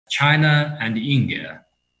China and India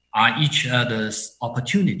are each other's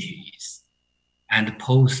opportunities and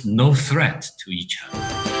pose no threat to each other.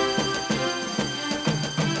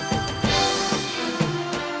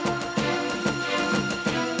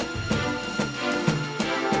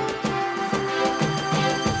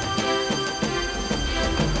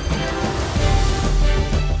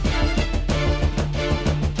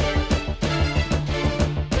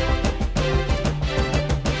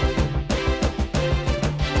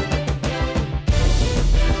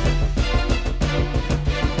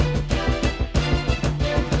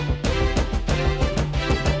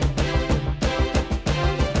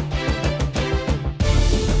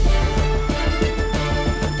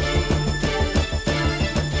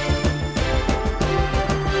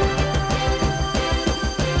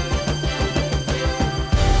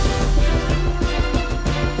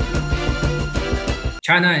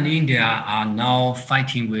 China and India are now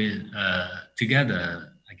fighting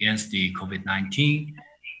together against the COVID-19,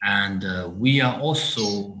 and we are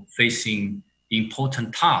also facing the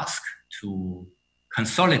important task to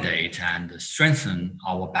consolidate and strengthen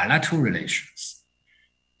our bilateral relations.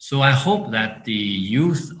 So I hope that the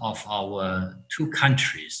youth of our two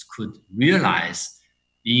countries could realize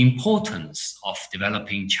the importance of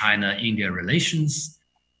developing China-India relations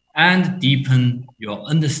and deepen your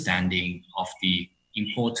understanding of the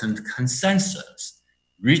important consensus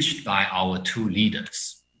reached by our two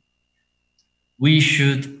leaders. We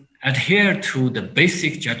should adhere to the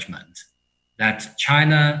basic judgment that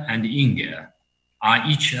China and India are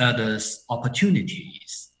each other's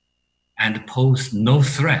opportunities and pose no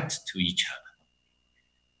threat to each other.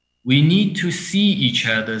 We need to see each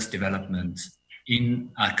other's development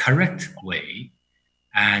in a correct way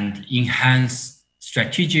and enhance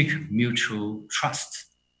strategic mutual trust.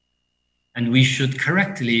 And we should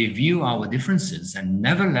correctly view our differences and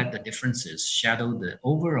never let the differences shadow the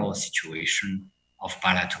overall situation of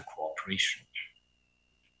bilateral cooperation.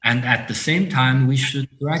 And at the same time, we should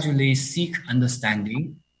gradually seek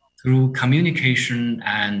understanding through communication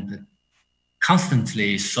and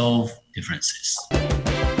constantly solve differences.